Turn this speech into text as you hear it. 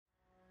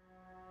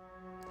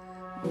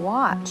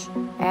Watch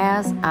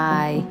as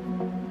I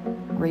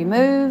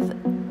remove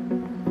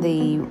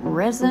the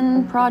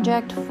resin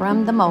project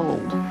from the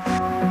mold.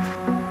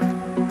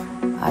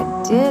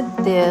 I did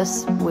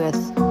this with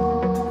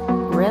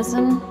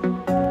resin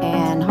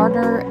and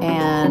hardener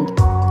and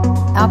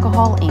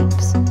alcohol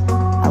inks.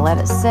 I let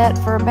it set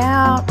for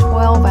about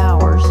 12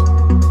 hours,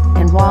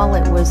 and while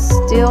it was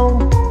still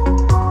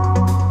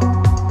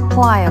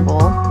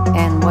pliable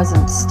and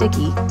wasn't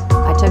sticky,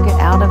 I took it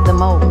out of the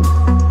mold.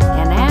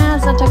 And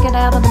as I took it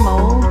out of the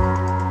mold,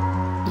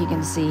 you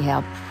can see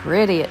how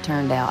pretty it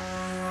turned out.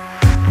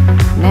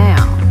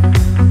 Now,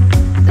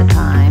 the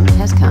time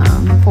has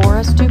come for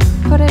us to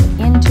put it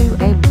into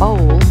a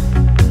bowl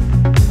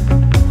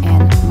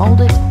and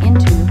mold it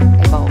into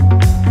a bowl.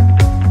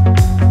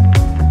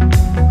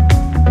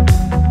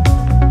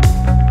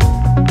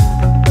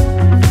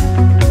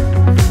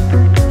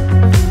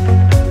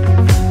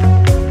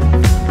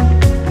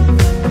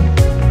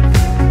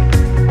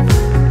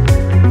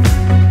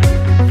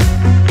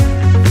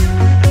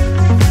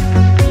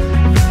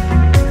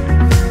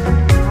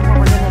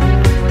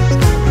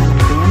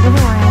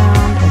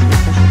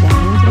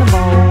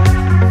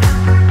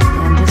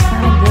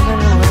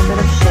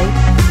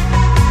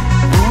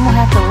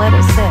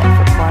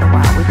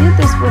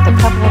 With a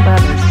couple of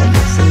others that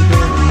you'll see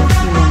here in a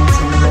few minutes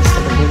in the rest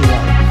of the video.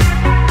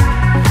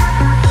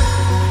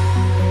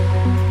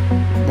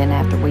 Then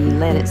after we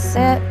let it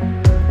set,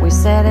 we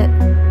set it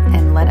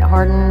and let it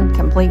harden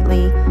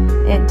completely.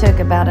 It took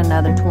about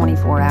another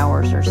 24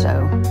 hours or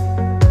so,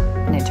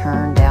 and it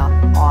turned out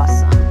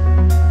awesome.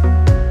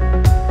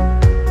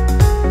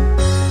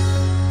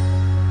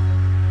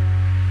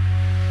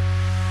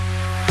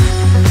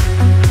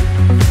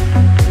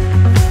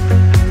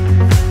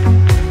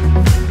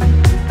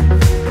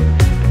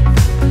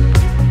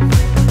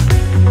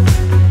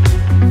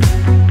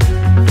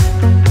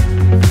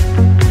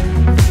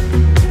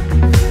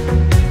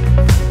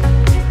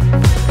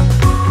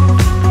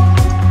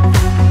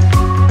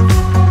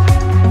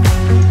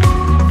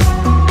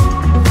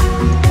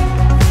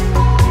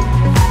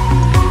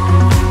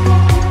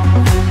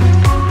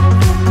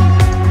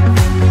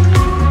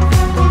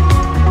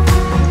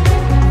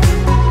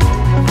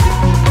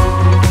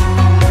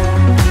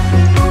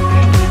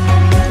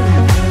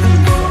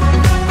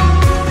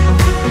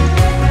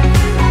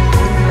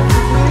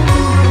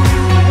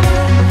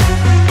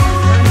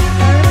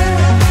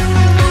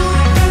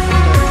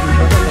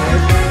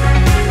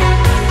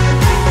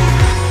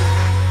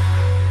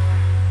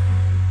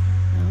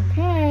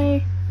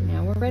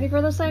 Ready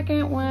for the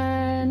second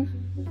one.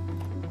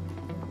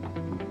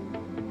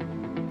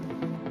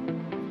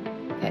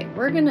 Okay,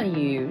 we're gonna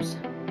use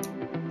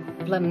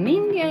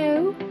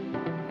flamingo,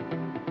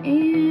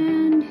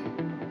 and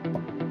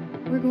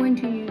we're going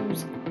to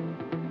use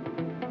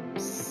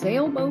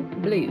sailboat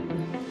blue.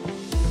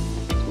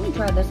 So let me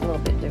try this a little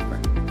bit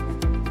different.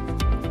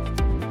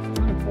 I'm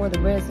gonna pour the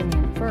resin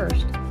in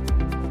first,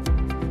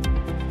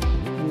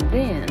 and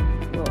then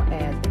we'll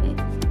add the ink.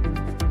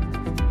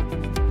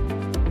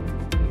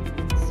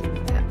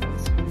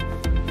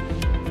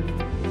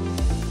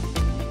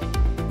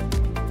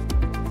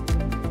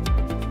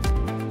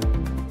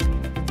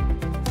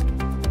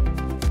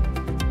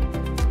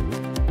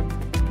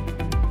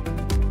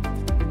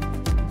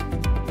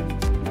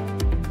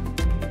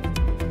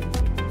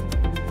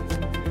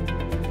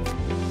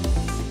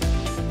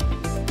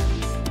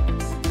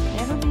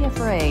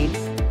 Afraid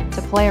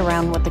to play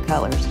around with the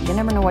colors. You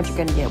never know what you're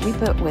going to get.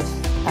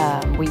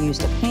 We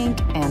used a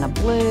pink and a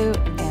blue,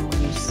 and we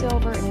used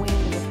silver, and we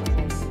ended up with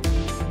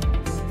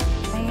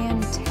a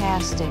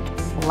fantastic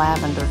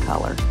lavender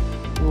color.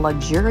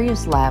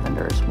 Luxurious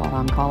lavender is what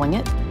I'm calling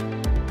it.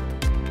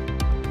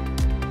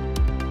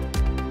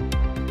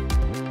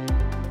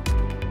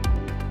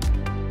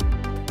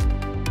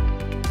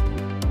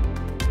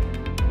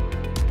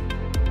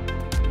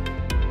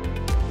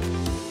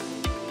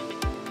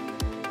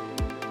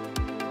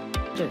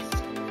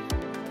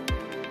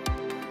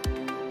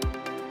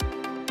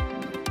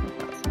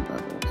 Got some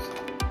bubbles.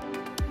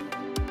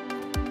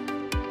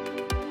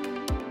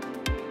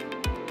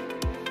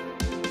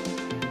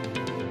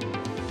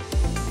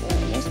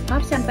 Okay, let's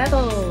pop some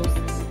bubbles.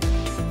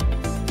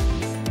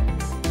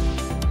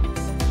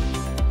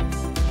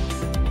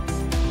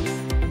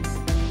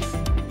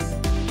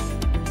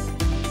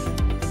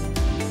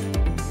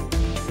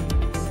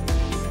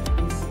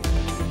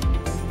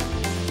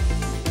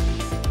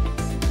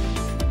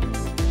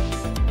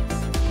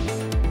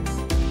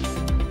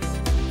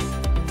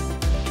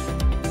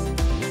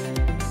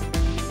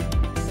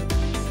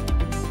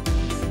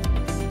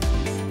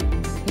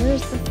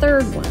 Here's the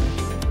third one.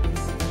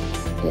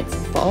 It's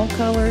fall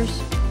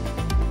colors.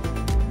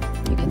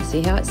 You can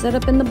see how it's set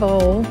up in the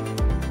bowl.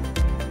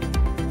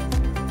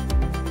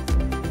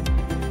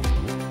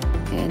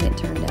 And it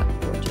turned out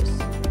gorgeous.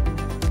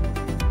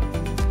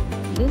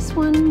 This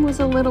one was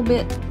a little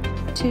bit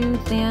too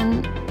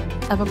thin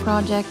of a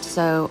project,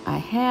 so I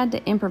had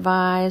to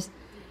improvise,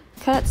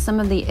 cut some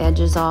of the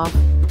edges off,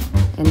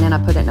 and then I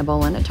put it in a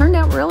bowl, and it turned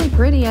out really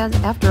pretty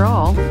after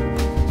all.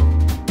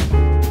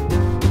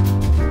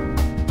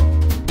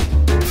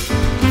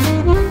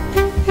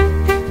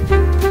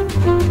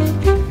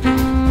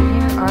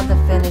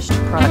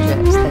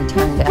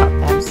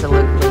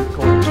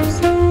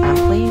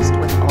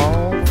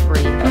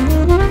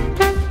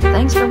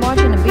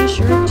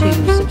 sure to